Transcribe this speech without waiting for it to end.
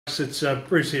It's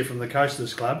Bruce here from the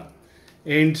Coasters Club,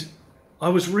 and I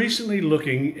was recently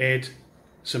looking at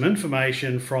some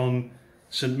information from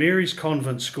St Mary's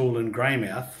Convent School in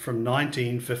Greymouth from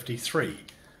 1953.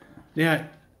 Now,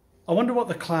 I wonder what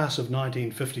the class of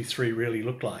 1953 really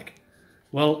looked like.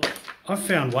 Well, I've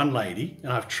found one lady,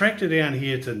 and I've tracked her down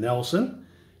here to Nelson.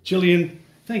 Gillian,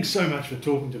 thanks so much for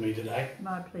talking to me today.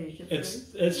 My pleasure.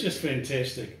 It's just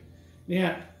fantastic.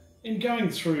 Now, in going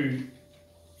through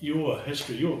your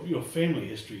history, your family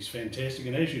history is fantastic,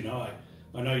 and as you know,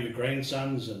 I know your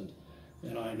grandsons and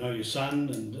I know your son,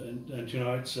 and you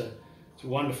know, it's a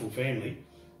wonderful family.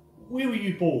 Where were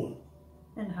you born?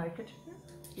 In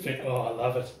Hokitika. Oh, I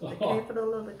love it. The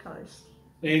capital of the coast.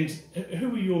 And who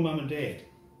were your mum and dad?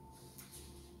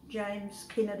 James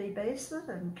Kennedy Basset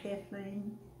and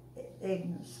Kathleen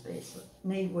Angus Basset.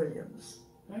 Nee Williams.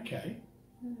 Okay.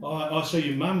 I so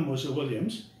your mum was a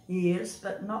Williams? Yes,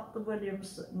 but not the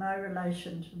Williams, no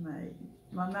relation to me.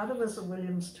 My mother was a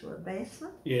Williams to a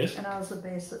Basset. Yes. And I was a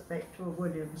Basset back to a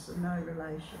Williams, and no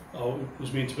relation. Oh, it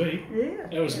was meant to be? Yeah.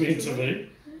 It was meant to be.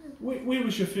 Yeah. Where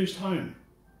was your first home?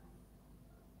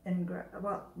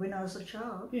 When I was a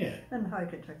child? Yeah. In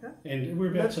Hokitika. And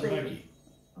whereabouts in Hoki?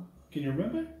 Can you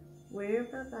remember?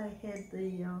 Wherever they had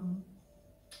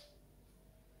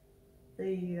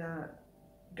the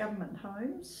government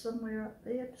homes, somewhere up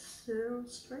there, Cyril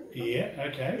Street. Yeah,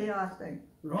 okay. Yeah, I think.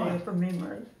 Right. Yeah, from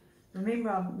memory. Remember,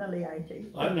 I'm nearly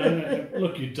 80. No.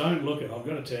 Look, you don't look it, I've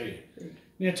got to tell you.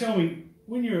 Now tell me,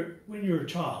 when you're a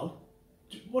child,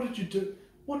 what did you do?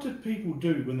 What did people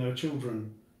do when they were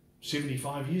children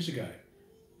 75 years ago?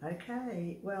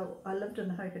 Okay, well, I lived in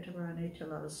Hokitika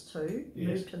till I was 2, yes.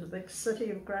 Moved to the big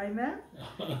city of Greymouth,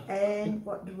 and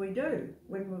what did we do?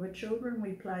 When we were children,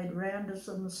 we played rounders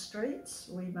in the streets,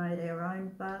 we made our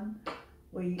own fun,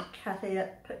 we cut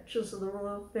out pictures of the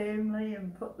royal family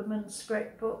and put them in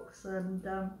scrapbooks, and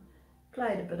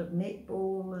played a bit of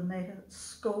netball and that at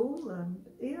school, and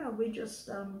yeah, we just...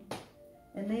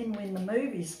 and then when the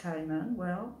movies came in,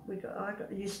 well, I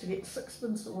used to get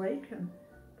sixpence a week and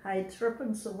paid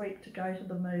threepence a week to go to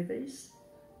the movies.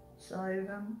 So,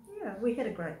 yeah, we had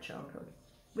a great childhood.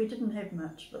 We didn't have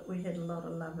much, but we had a lot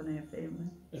of love in our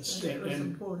family. It was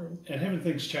important. And haven't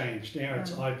things changed? Now it's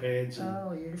iPads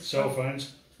and yes. cell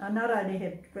phones. I not only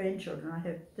have grandchildren, I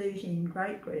have 13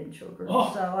 great-grandchildren.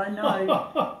 Oh. So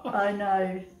I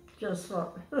know just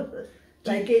what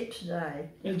they get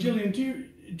today. And Gillian,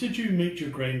 did you meet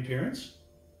your grandparents?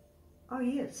 Oh,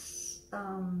 yes.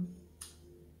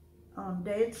 On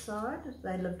Dad's side,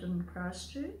 they lived in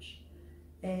Christchurch,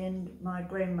 and my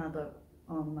grandmother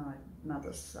on my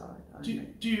mother's side. Do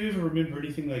you ever remember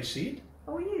anything they said?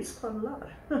 Oh yes, quite a lot.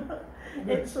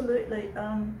 Absolutely.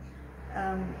 On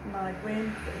my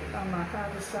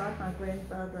father's side, my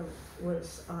grandfather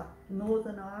was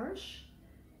Northern Irish,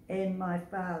 and my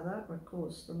father, of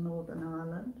course, from Northern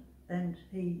Ireland, and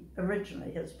he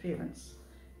originally, his parents,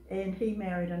 and he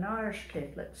married an Irish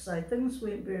Catholic, so things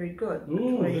weren't very good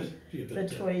between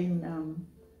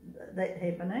that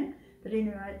happening. But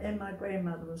anyway, and my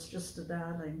grandmother was just a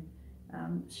darling.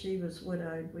 She was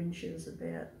widowed when she was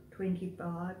about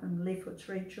 25 and left with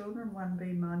 3 children, one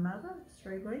being my mother,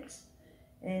 3 weeks,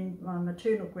 and my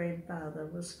maternal grandfather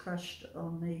was crushed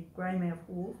on the Greymouth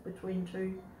wharf between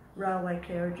 2 railway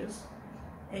carriages,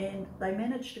 and they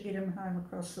managed to get him home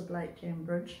across the Blacktown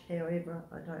bridge, however,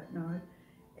 I don't know.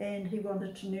 And he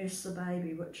wanted to nurse the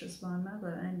baby, which is my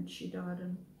mother, and she died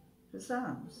in his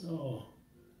arms. Oh.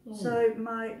 So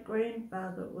my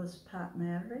grandfather was part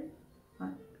Maori, my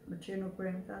maternal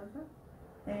grandfather,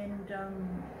 and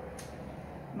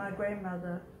my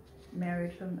grandmother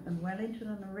married him in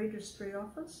Wellington in a registry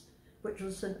office, which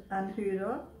was unheard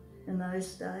of in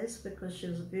those days because she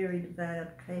was a very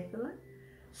devout Catholic.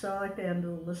 So I found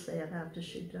all this out after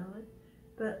she died.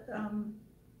 But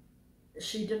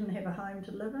she didn't have a home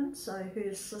to live in, so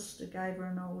her sister gave her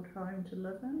an old home to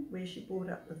live in where she brought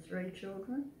up the 3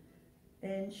 children,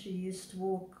 and she used to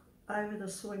walk over the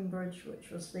swing bridge, which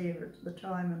was there at the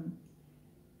time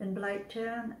in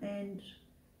Blacktown, and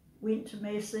went to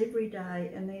mass every day,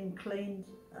 and then cleaned.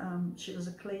 She was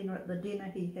a cleaner at the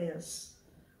Dennehy House,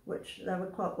 which they were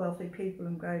quite wealthy people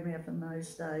in Greymouth in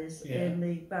those days, and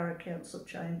the Borough Council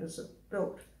chambers had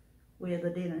built where the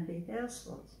Dennehy House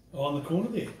was. Oh, on the corner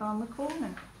there? On the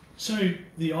corner. So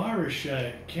the Irish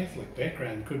Catholic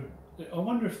background I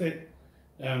wonder if that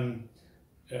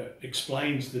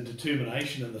explains the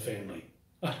determination in the family.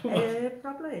 Yeah,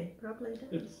 probably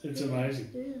does. It's amazing.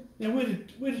 Yeah. Now,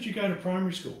 where did you go to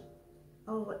primary school?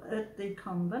 Oh, at the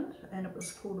convent, and it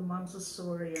was called a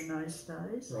Montessori in those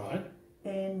days. Right.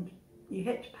 And you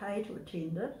had to pay to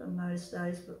attend it in those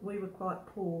days, but we were quite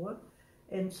poor,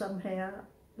 and somehow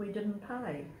we didn't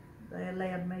pay. They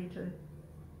allowed me to,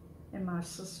 and my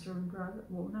sister and brother,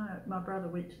 well no, my brother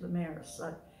went to the Marist,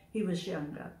 so he was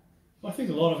younger. I think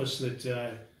a lot of us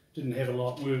that didn't have a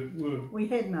lot, we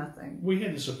had nothing. We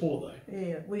had the support though.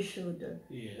 Yeah, we sure did.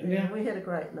 Yeah. Now, we had a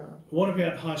great love. What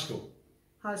about high school?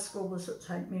 High school was at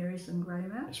St Mary's in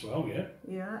Greymouth. As well, yeah.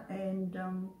 Yeah, and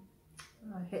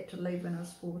I had to leave when I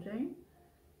was 14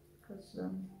 because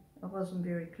I wasn't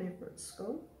very clever at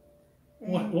school.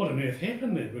 What on earth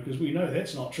happened then? Because we know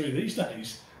that's not true these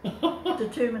days.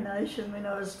 Determination when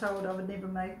I was told I would never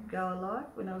make a go of life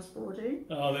when I was 14.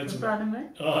 Oh, that's in front of me.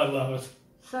 Oh, I love it.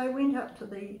 So I went up to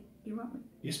the, do you want me?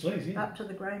 Yes, please, yeah. Up to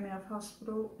the Greymouth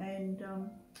Hospital, and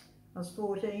I was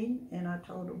 14 and I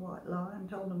told a white lie and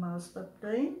told them I was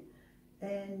 15.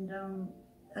 And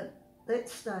at that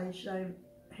stage they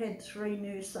had 3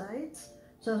 nurse aides.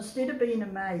 So instead of being a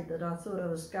maid that I thought I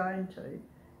was going to,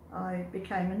 I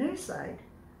became a nurse aide.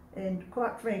 And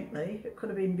quite frankly, it could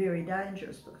have been very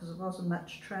dangerous because there wasn't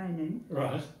much training.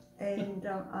 Right. And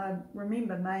I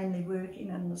remember mainly working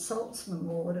in the Slatisman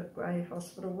Ward at Grey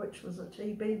Hospital, which was a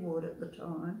TB ward at the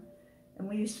time. And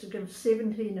we used to give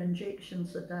 17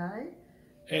 injections a day.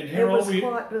 And how old were you? It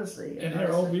was quite busy. And how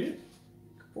old were you?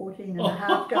 14 and a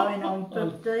half, going on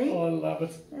 15. Oh, I love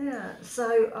it. Yeah,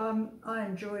 so I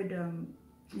enjoyed,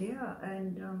 yeah,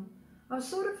 and I was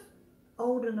sort of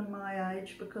older than my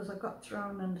age because I got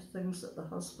thrown into things at the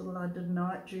hospital. I did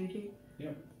night duty.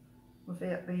 Yep.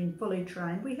 Without being fully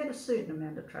trained. We had a certain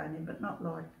amount of training, but not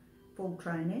like full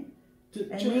training.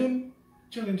 Gillian,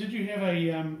 did you have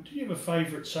a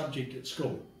favourite subject at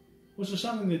school? Was there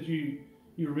something that you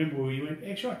remember where you went,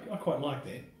 actually, I quite like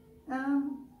that?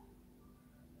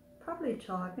 Probably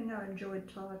typing. I enjoyed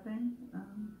typing.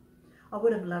 I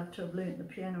would have loved to have learnt the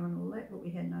piano and all that, but we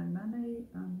had no money.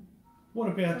 What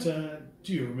about,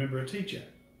 do you remember a teacher?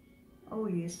 Oh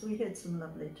yes, we had some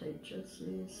lovely teachers,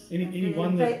 yes.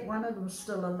 Anyone in fact, one of them's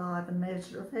still alive in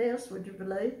Nazareth House, would you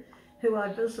believe, who I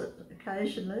visit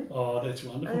occasionally. Oh, that's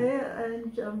wonderful. Yeah,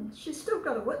 and she's still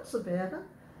got her wits about her.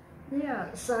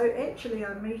 Yeah, so actually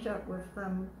I meet up with,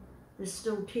 there's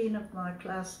still 10 of my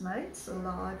classmates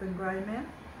alive in Greymouth,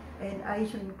 and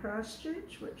 8 in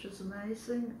Christchurch, which is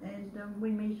amazing, and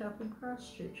we meet up in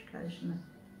Christchurch occasionally.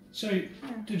 So,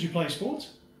 did you play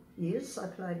sports? Yes, I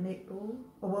played netball.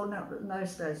 Oh, well, no, in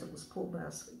those days it was called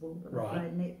basketball, but right. I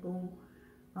played netball.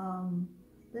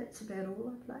 That's about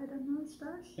all I played in those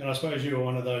days. And I suppose you were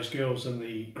one of those girls in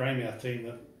the Greymouth team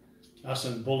that us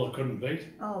and Buller couldn't beat?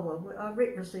 Oh, well, I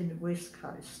represented West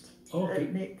Coast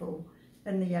at netball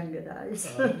in the younger days.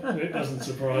 That doesn't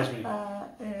surprise me.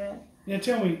 Yeah. Now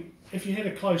tell me, if you had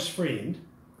a close friend,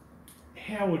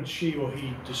 how would she or he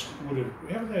how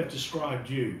would they have described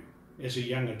you as a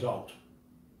young adult?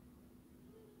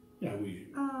 You know, were you?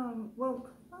 Well,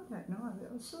 I don't know.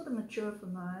 I was sort of mature for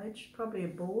my age, probably a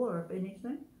bore if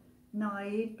anything.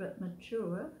 Naive but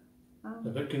mature. A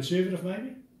bit conservative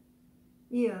maybe?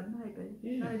 Yeah, maybe.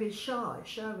 Yeah. Maybe shy.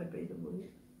 Shy would be the word.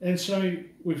 And so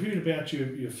we've heard about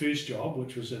your first job,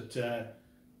 which was at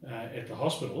the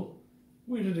hospital.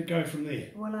 Where did it go from there?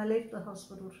 Well, I left the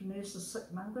hospital to nurse a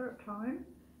sick mother at home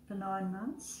for 9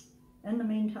 months. In the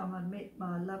meantime, I'd met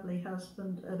my lovely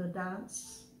husband at a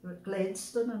dance at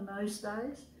Gladstone in those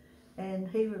days, and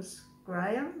he was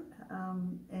Graham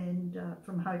and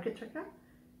from Hokitika.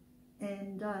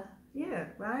 And yeah,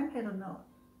 Graham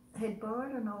had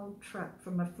borrowed an old truck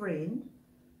from a friend,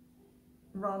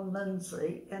 Ron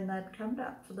Lindsay, and they'd come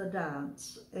up for the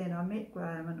dance, and I met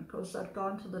Graham, and of course I'd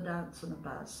gone to the dance in a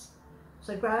bus.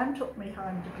 So Graham took me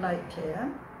home to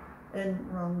Blacktown in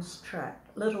Ron's truck,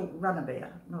 little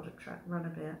runabout, not a truck,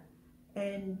 runabout.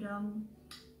 And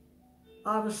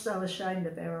I was so ashamed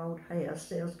of our old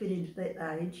house. I was getting to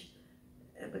that age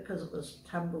because it was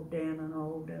tumbled down and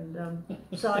old. And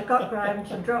so I got Graham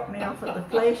to drop me off at the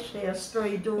Flash House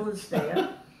 3 doors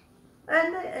down.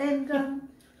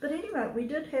 But anyway, we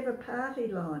did have a party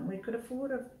line. We could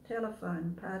afford a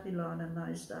telephone party line in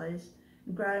those days.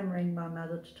 And Graham rang my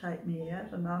mother to take me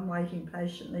out, and I'm waiting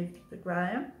patiently for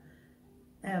Graham.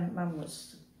 And Mum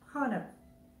was kind of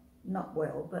not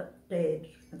well, but Dad,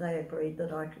 they agreed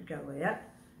that I could go out.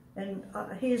 And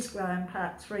here's Graham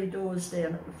parked 3 doors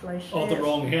down at the Flash House. Oh, the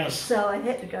wrong house. So I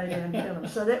had to go down and tell him.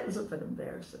 So that was a bit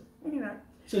embarrassing. Anyway.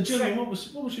 So Gillian, what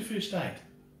was your first date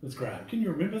with Graham? Can you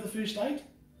remember the first date?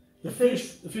 The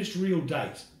first real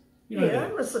date. You know, yeah,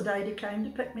 it was the date he came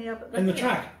to pick me up at the in the house.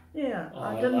 truck. Yeah, Oh,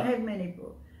 I didn't have many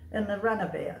in the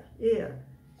runabout. Yeah,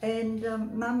 and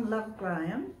Mum loved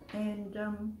Graham, and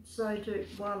so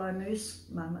while I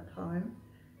nursed Mum at home,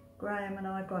 Graham and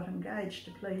I got engaged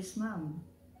to please Mum.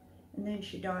 And then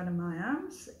she died in my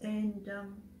arms, and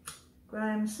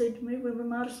Graham said to me, well, we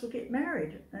might as well get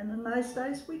married. And in those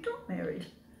days, we got married.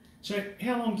 So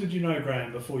how long did you know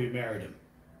Graham before you married him?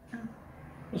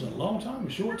 Was it a long time, a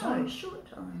short time? No, a short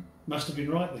time. Must have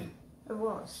been right then. It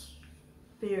was.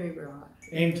 Very right.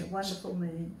 And a wonderful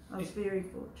man. I was very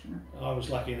fortunate. I was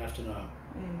lucky enough to know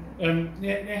him.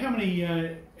 Yeah. Now,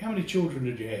 how many children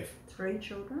did you have? 3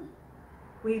 children.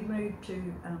 We moved to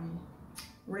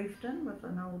Reefton with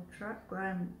an old truck.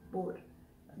 Graham bought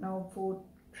an old Ford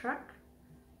truck,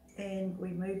 and we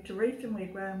moved to Reefton where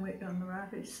Graham worked on the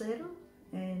Rahu saddle,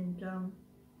 and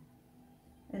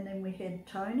then we had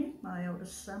Tony, my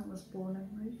eldest son, was born in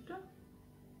Reefton,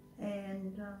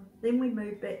 and then we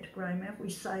moved back to Greymouth.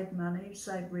 We saved money,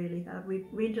 saved really hard. We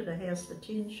rented a house for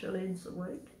 10 shillings a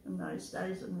week in those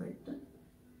days in Reefton,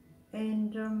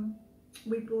 and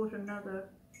we bought another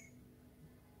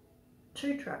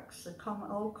 2 trucks,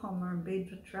 old Commer and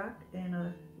Bedford truck and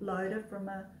a loader from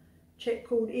a chap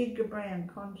called Edgar Brown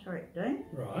Contracting.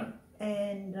 Right.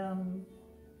 And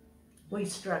we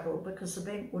struggled because the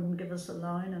bank wouldn't give us a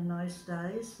loan in those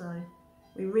days, so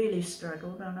we really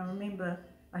struggled. And I remember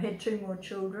I had 2 more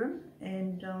children,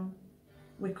 and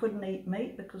we couldn't eat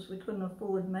meat because we couldn't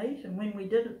afford meat, and when we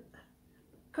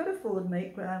could afford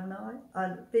meat, Graham and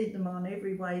I fed them on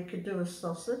every way you could do a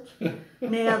sausage.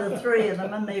 Now the 3 of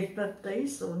them in their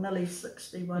 50s, or nearly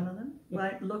 60, one of them,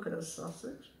 won't look at a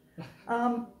sausage.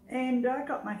 And I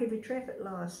got my heavy traffic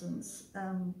licence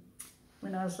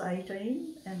when I was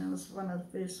 18, and I was one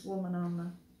of the first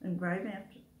women in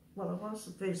Greymouth. Well, I was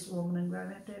the first woman in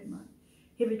Greymouth to have my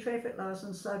heavy traffic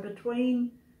licence. So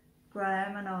between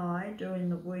Graham and I doing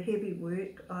the heavy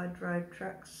work, I drove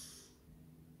trucks.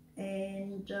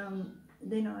 And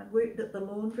then I worked at the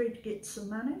laundry to get some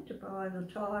money to buy the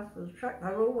tyre for the truck. They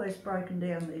were always broken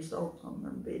down, these old Commer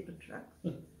and Bedford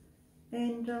trucks.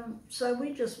 And so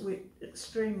we just worked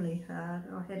extremely hard.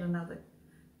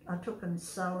 I took in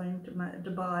sewing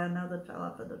to buy another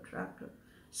tyre for the truck,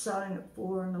 sewing at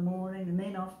 4 in the morning, and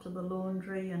then off to the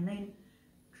laundry, and then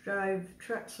drove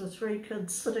trucks with 3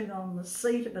 kids sitting on the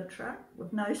seat of a truck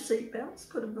with no seat belts.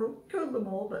 Could have killed them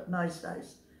all, but in those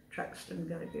days trucks didn't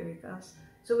go very fast.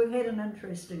 So we've had an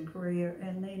interesting career,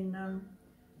 and then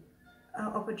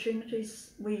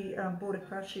opportunities. We bought a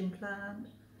crushing plant.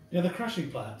 Now the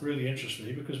crushing plant really interests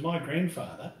me because my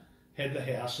grandfather had the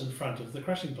house in front of the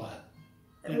crushing plant.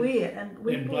 In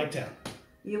Blacktown.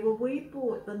 Yeah, well, we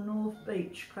bought the North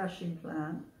Beach crushing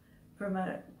plant from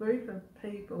a group of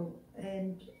people,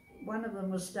 and one of them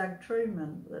was Doug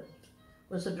Truman, that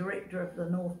was the director of the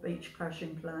North Beach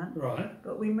crushing plant. Right.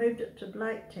 But we moved it to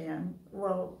Blacktown.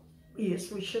 Well,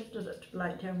 yes, we shifted it to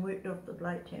Blacktown, worked off the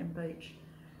Blacktown beach.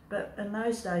 But in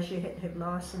those days you had to have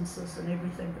licences and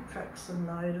everything for trucks and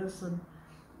loaders. And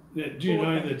now, do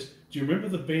you remember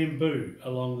the bamboo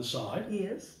along the side?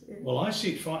 Yes. Well, I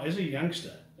set fire, as a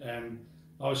youngster, I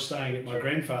was staying at my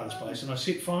grandfather's place and I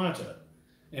set fire to it.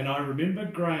 And I remember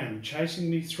Graham chasing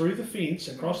me through the fence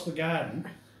across the garden,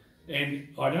 and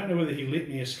I don't know whether he let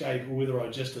me escape or whether I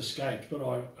just escaped, but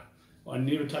I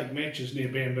never take matches near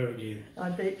bamboo again. I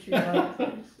bet you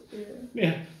don't.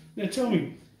 Yeah. Now tell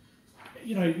me,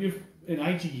 you've in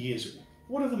 80 years,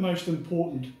 what are the most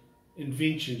important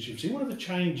inventions you've seen? What are the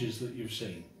changes that you've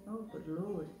seen? Oh, good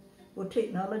Lord. Well,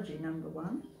 technology, number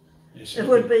one. Yes, it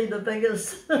would be the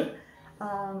biggest.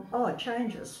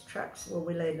 Changes. Trucks, well,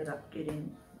 we ended up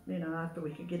getting, after we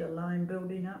could get a loan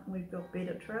building up, and we've got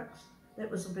better trucks. That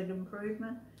was a big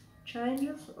improvement.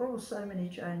 Changes, so many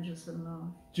changes in life.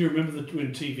 Do you remember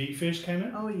when TV first came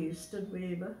out? Oh yes, did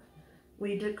we ever?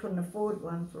 We couldn't afford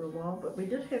one for a while, but we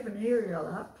did have an aerial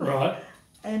up. Right.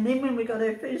 And then when we got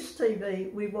our first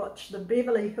TV, we watched the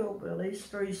Beverly Hillbillies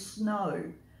through snow.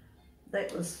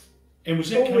 That was... And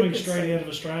was that coming straight out of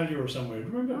Australia or somewhere?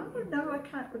 Do you remember? Oh, no, I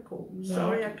can't recall. No,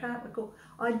 Sorry, I can't recall.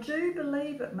 I do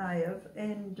believe it may have,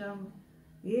 and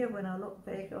when I look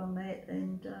back on that,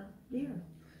 and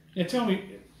Now tell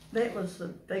me... That was the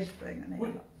big thing in our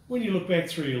life. When you look back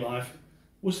through your life,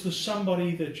 was there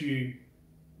somebody that you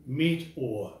met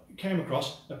or came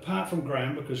across, apart from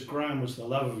Graham, because Graham was the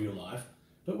love of your life,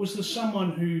 but was there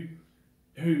someone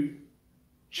who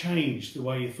changed the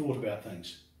way you thought about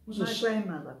things?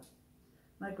 Grandmother.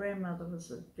 My grandmother was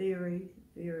a very,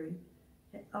 very,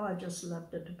 I just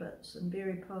loved her to bits, and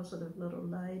very positive little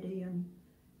lady,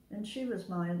 and she was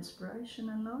my inspiration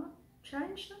in life.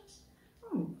 Changed us?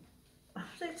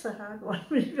 That's a hard one.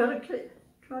 We've got to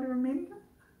try to remember.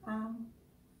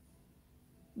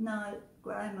 No,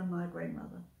 Graham and my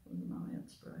grandmother were my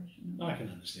inspiration. I can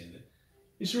understand that.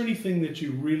 Is there anything that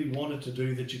you really wanted to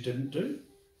do that you didn't do?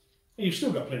 You've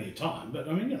still got plenty of time, but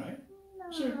I mean, you know.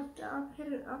 No, So, I've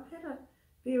had a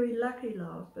very lucky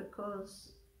life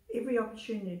because every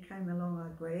opportunity came along I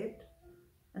grabbed,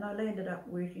 and I landed up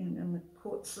working in the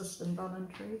court system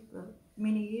voluntary for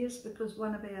many years because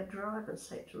one of our drivers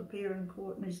had to appear in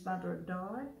court and his mother had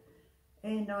died,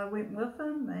 and I went with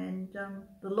him, and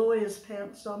the lawyers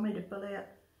pounced on me to fill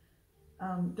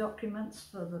out documents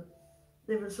for the.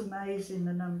 There was amazing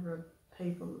the number of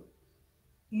people,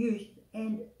 youth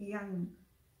and young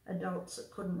adults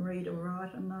that couldn't read or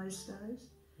write in those days.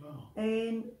 wow.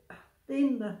 And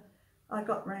then I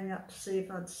got rang up to see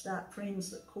if I'd start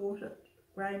Friends at Court at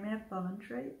Greymouth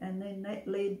voluntary, and then that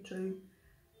led to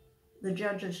the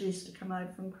judges used to come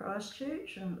over from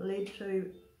Christchurch, and it led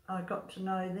to I got to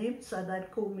know them, so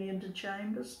they'd call me into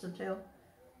chambers to tell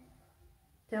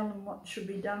them what should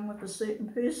be done with a certain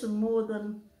person more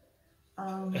than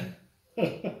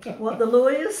what the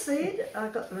lawyers said. I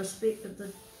got the respect of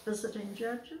the visiting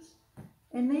judges,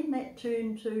 and then that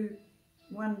turned to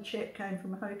one chap came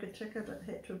from Hokitika that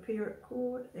had to appear at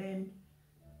court, and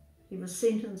he was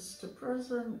sentenced to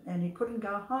prison, and he couldn't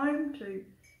go home to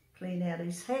clean out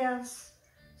his house.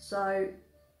 So,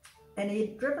 and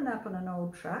he'd driven up in an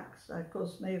old truck, so of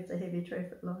course me with the heavy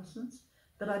traffic licence.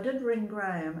 But I did ring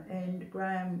Graham, and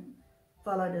Graham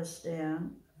followed us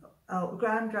down. Oh,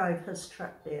 Graham drove his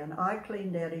truck down. I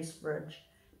cleaned out his fridge.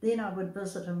 Then I would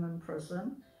visit him in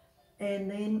prison, and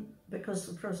then because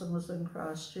the prison was in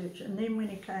Christchurch, and then when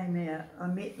he came out, I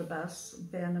met the bus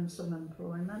and found him some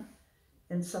employment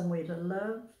and somewhere to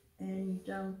live, and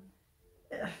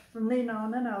from then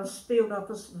on in I was field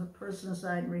officer for Prisoners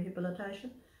Aid and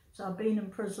Rehabilitation, so I've been in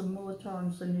prison more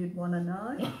times than you'd want to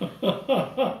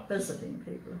know, visiting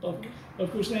people.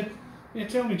 Of course. Now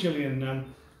tell me,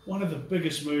 Gillian, one of the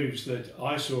biggest moves that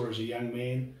I saw as a young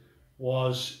man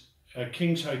was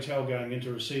King's Hotel going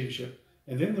into receivership,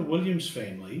 and then the Williams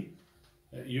family,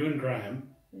 you and Graham,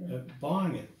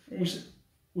 buying it. Yeah.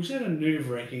 Was that a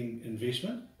nerve-wracking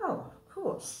investment? Oh, of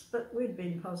course, but we'd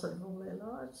been positive all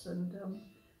our lives, and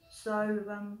so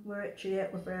we're actually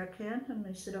out with our accountant, and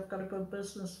he said, I've got a good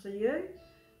business for you,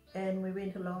 and we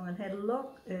went along and had a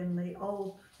look, and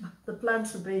the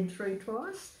bloods had been through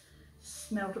twice,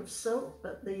 smelt of silk,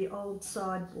 but the old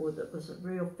sideboard that was a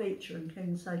real feature in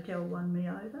King's Hotel won me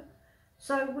over.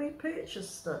 So we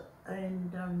purchased it,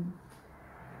 and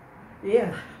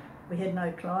yeah, we had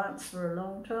no clients for a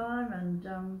long time,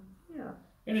 and yeah.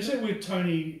 And is that where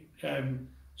Tony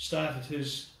started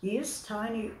his... Yes,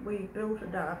 Tony, we built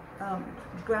it up.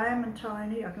 Graham and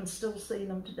Tony, I can still see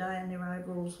them today in their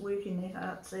overalls working their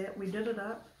hearts out. We did it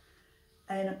up,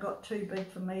 and it got too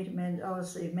big for me to manage. I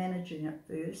was there managing it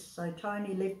first, so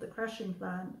Tony left the crushing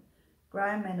plant.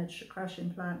 Graham managed the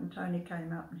crushing plant, and Tony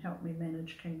came up and helped me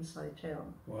manage King's Hotel.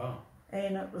 Wow.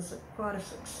 And it was quite a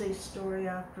success story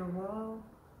after a while.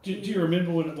 Do you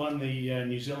remember when it won the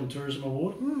New Zealand Tourism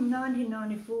Award?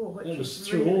 1994. Which It was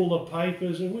through all the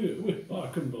papers, and I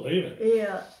couldn't believe it.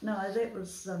 Yeah, no, that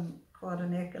was quite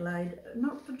an accolade,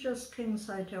 not for just King's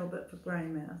Hotel, but for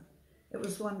Greymouth. It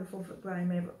was wonderful for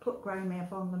Greymouth. It put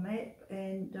Greymouth on the map,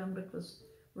 and because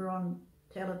we're on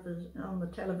the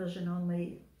television on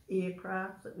the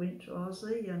aircraft that went to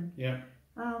Aussie, and yeah,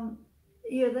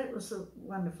 that was a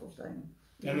wonderful thing.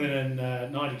 And then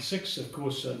in '96, of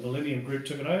course, Millennium Group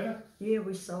took it over. Yeah,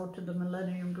 we sold to the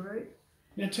Millennium Group.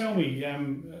 Now tell me,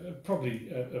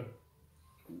 probably,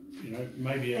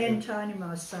 maybe... And Tony,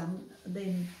 my son,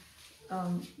 then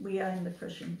we owned the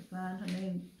crushing plant, and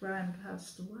then Graham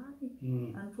passed away,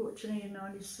 unfortunately, in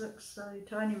 '96. So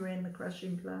Tony ran the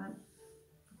crushing plant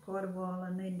for quite a while,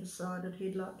 and then decided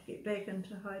he'd like to get back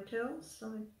into hotels.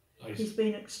 So he's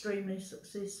been extremely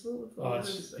successful with all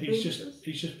his adventures.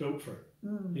 He's just built for it.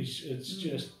 It's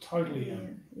just totally...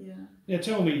 Yeah. Now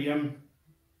tell me,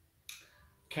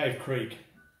 Cave Creek.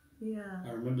 Yeah.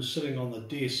 I remember sitting on the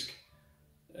desk,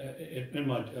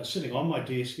 sitting on my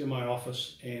desk in my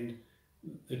office, and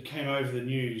it came over the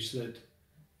news that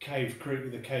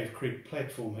the Cave Creek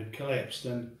platform had collapsed,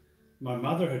 and my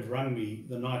mother had rung me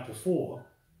the night before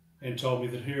and told me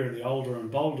that her and the older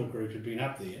and bolder group had been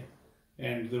up there,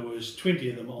 and there was 20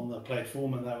 of them on the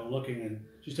platform, and they were looking, and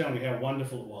she's telling me how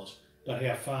wonderful it was, but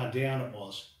how far down it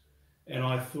was. And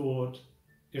I thought,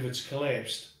 if it's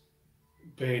collapsed,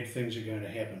 bad things are going to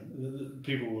happen.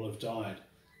 People will have died.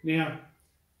 Now,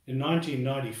 in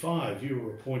 1995, you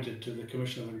were appointed to the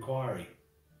Commission of Inquiry.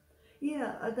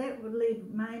 Yeah, that would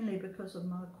lead mainly because of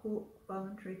my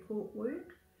voluntary court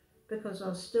work, because I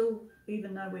was still,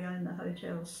 even though we own the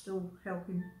hotel, still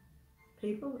helping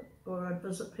people, or I'd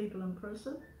visit people in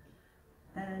prison.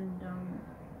 And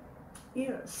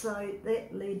yeah, so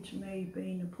that led to me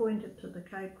being appointed to the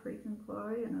Cave Creek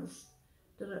Inquiry, and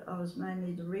I was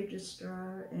mainly the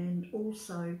registrar, and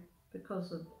also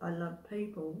because I love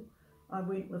people, I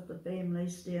went with the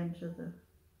families down to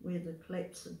where the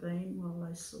collapse had been while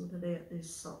they sorted out their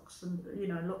socks and, you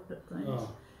know, looked at things.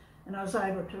 Oh. And I was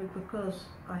able to because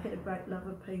I had a great love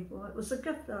of people. It was a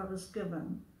gift I was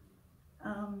given,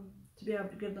 to be able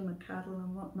to give them a cuddle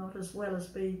and whatnot, as well as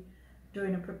be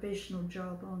doing a professional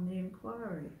job on the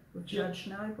inquiry with Judge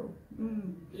Noble.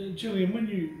 Gillian, when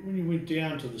you went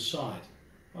down to the site,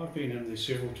 I've been in there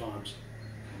several times,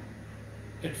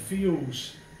 it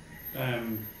feels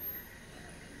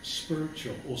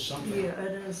spiritual or something. Yeah,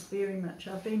 it is very much.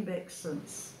 I've been back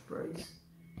since, Bruce,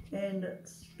 and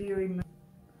it's very much.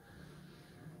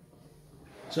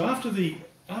 So after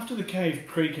the Cave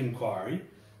Creek inquiry,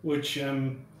 which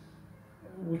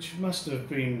must have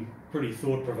been pretty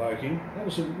thought-provoking, that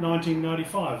was in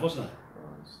 1995, wasn't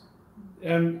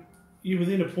it? You were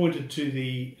then appointed to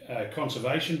the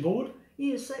Conservation Board?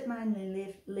 Yes, that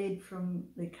mainly led from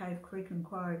the Cave Creek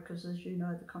inquiry because, as you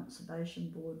know, the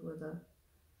Conservation Board were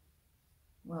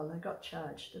they got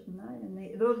charged, didn't they? And they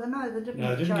didn't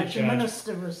get charged. The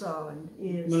minister resigned,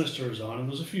 yes. Minister resigned, and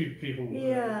there was a few people...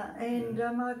 Yeah, and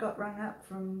I got rung up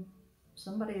from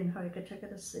somebody in Hokitika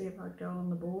to see if I'd go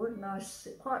on the board, and I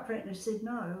quite frankly said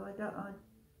no, I'm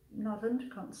not into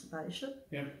conservation.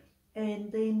 Yeah.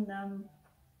 And then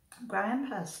Graham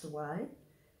passed away,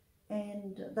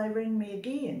 and they rang me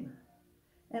again.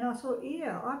 And I thought,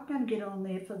 yeah, I'm going to get on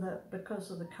there because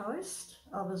of the coast.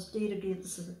 I was dead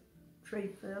against the tree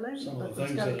felling. Some of the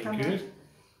things that occurred.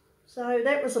 So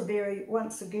that was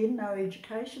once again, no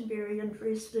education, very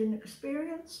interesting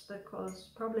experience, because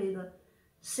probably the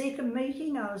second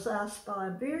meeting I was asked by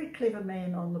a very clever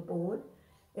man on the board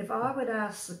if I would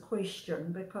ask the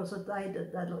question, because if they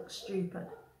did, they'd look stupid.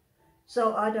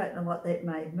 So I don't know what that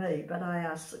made me, but I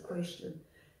asked the question.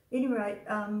 Anyway,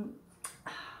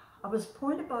 I was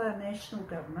appointed by a national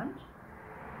government,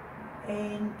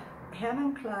 and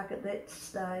Helen Clark at that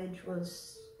stage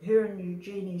her and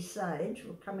Eugenie Sage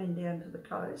were coming down to the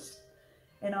coast,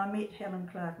 and I met Helen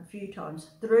Clark a few times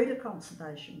through the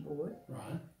Conservation Board.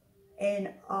 Right. And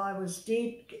I was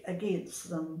dead against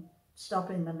them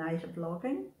stopping the native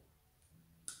logging,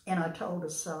 and I told her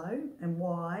so and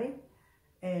why,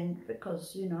 and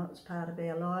because, you know, it's part of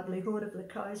our livelihood of the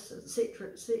coast,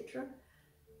 etc., etc.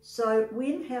 So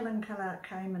when Helen Clark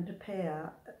came into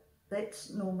power,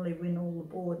 that's normally when all the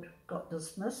board got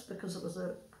dismissed because it was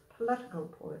a political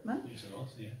appointment. Yes, it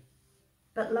was, yeah.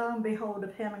 But lo and behold,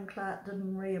 if Helen Clark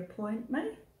didn't reappoint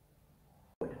me,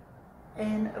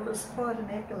 and it was quite an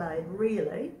accolade,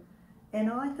 really,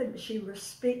 and I think she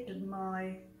respected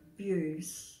my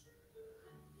views,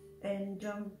 and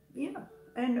yeah,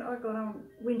 and I got on,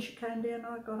 when she came down,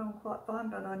 I got on quite fine,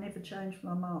 but I never changed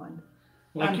my mind.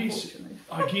 Well, I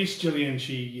guess, Gillian,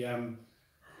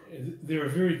 there are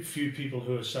very few people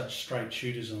who are such straight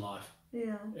shooters in life.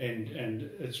 Yeah. And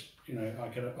it's, you know, I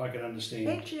can understand.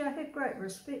 Actually, I had great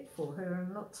respect for her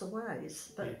in lots of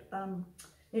ways, but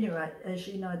anyway, as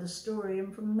you know the story,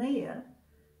 and from there,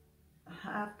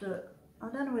 after, I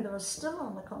don't know whether I was still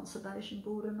on the Conservation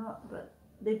Board or not, but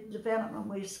the Development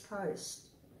West Coast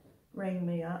rang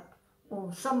me up,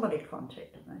 or somebody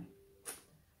contacted me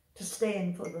to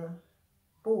stand for the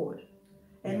board,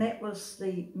 and that was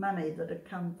the money that had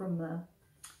come from the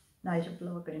native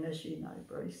logging, as you know,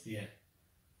 Bruce. Yeah.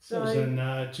 So that was in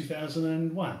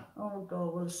 2001. Oh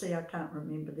God, well, see, I can't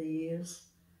remember the years.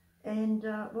 And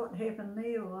what happened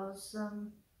there was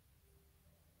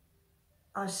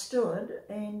I stood,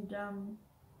 and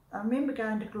I remember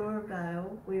going to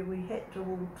Glorabale where we had to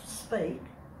all speak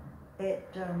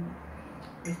at,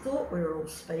 we thought we were all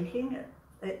speaking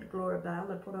at Glorabale.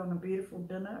 They put on a beautiful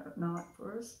dinner at night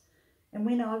for us. And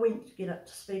when I went to get up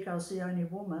to speak, I was the only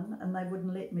woman, and they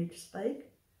wouldn't let me to speak.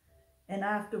 And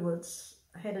afterwards,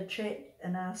 I had a chat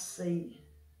and asked the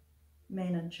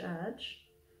man in charge,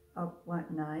 I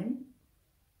won't name,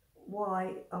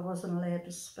 why I wasn't allowed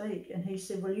to speak. And he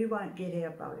said, well, you won't get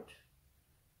our vote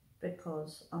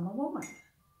because I'm a woman,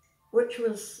 which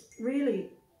was really,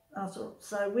 I thought,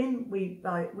 so when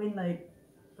the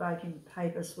voting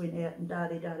papers went out and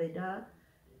da-de-da-de-da,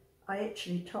 I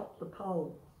actually topped the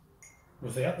poll.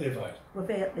 Without their vote?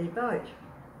 Without their vote.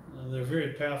 They're a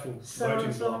very powerful so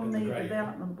voting bloc. I was on the Greymouth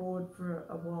development board for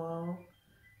a while,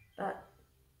 but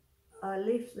I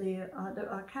left there,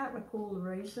 I can't recall the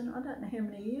reason, I don't know how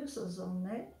many years I was on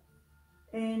that,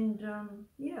 and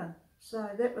yeah, so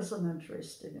that was an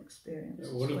interesting experience.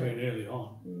 It would have been early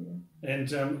on. Yeah.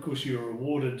 And of course you were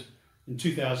awarded, in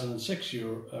 2006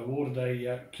 you were awarded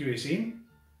a QSM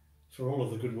for all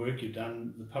of the good work you've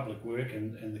done, the public work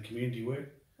and the community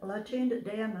work? Well, I turned it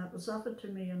down. It was offered to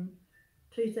me in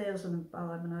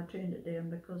 2005 and I turned it down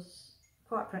because,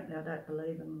 quite frankly, I don't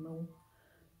believe in them all.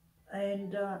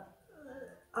 And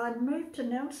I'd moved to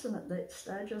Nelson at that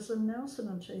stage. I was in Nelson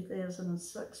in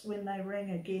 2006 when they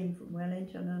rang again from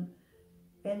Wellington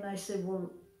and they said,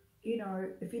 well, you know,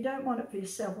 if you don't want it for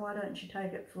yourself, why don't you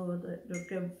take it for to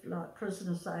give like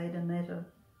prisoners aid and that a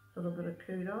little bit of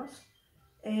kudos.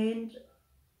 And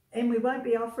we won't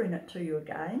be offering it to you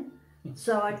again.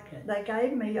 So they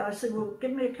gave me, I said, well,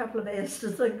 give me a couple of hours to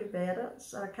think about it.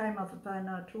 So I came off the phone and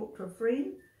I talked to a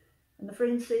friend. And the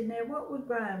friend said, now what would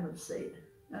Graham have said?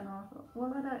 And I thought,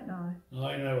 well, I don't know.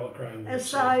 I know what Graham would and say.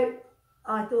 So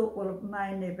I thought, well,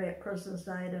 mainly about prisoners'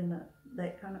 aid and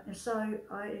that kind of. And so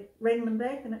I rang them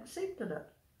back and accepted it.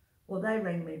 Well, they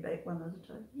rang me back, one of the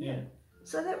two. Yeah.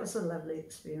 So that was a lovely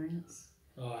experience.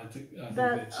 Oh, I think But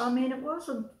that's... I mean, it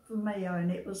wasn't for me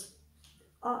only. It was.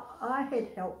 I had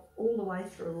help all the way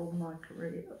through all my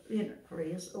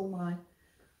careers, all my.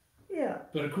 Yeah.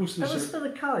 But of course, it was for the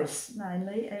coast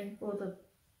mainly, and for the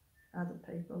other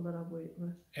people that I worked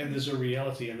with. And there's a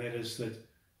reality, and that is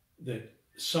that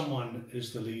someone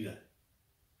is the leader,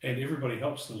 and everybody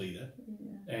helps the leader.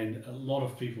 Yeah. And a lot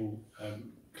of people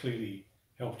clearly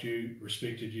helped you,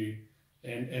 respected you,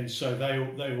 and so they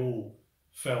all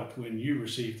felt when you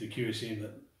received the QSM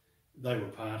that they were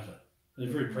part of it. It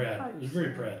was very proud. It was a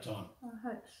very proud time. I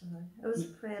hope so. It was a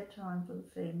proud time for the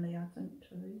family, I think,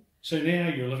 too. So now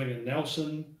you're living in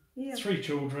Nelson, yeah. 3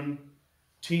 children,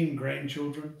 10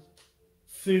 grandchildren,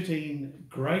 13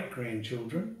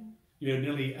 great-grandchildren. You're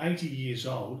nearly 80 years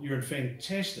old. You're in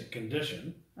fantastic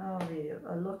condition. Oh yeah,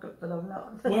 I look it, but I'm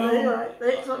not. Well, anyway,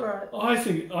 that's all right. I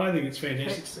think it's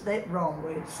fantastic. That's that wrong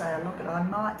word to say I look it. I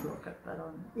might look it, but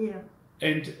yeah.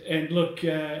 And look,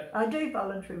 I do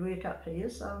voluntary work up here,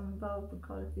 so I'm involved with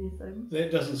quite a few things.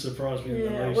 That doesn't surprise me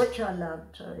in the least. Which I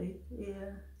love too.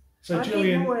 Yeah. So I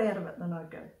Gillian, get more out of it than I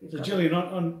go. So Gillian,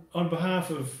 on behalf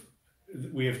of,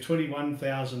 we have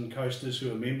 21,000 coasters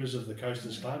who are members of the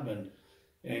Coasters Club, and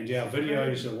our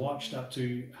videos are watched up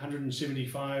to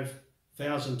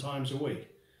 175,000 times a week,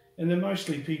 and they're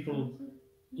mostly people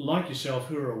like yourself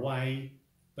who are away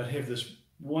but have this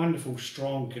wonderful,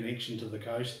 strong connection to the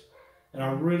coast. And I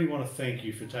really want to thank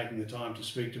you for taking the time to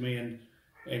speak to me and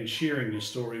sharing your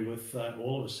story with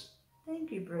all of us.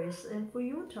 Thank you, Bruce, and for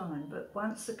your time. But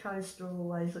once a coaster,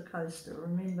 always a coaster.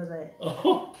 Remember that.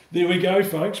 Oh, there we go,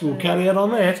 folks. We'll cut out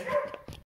on that.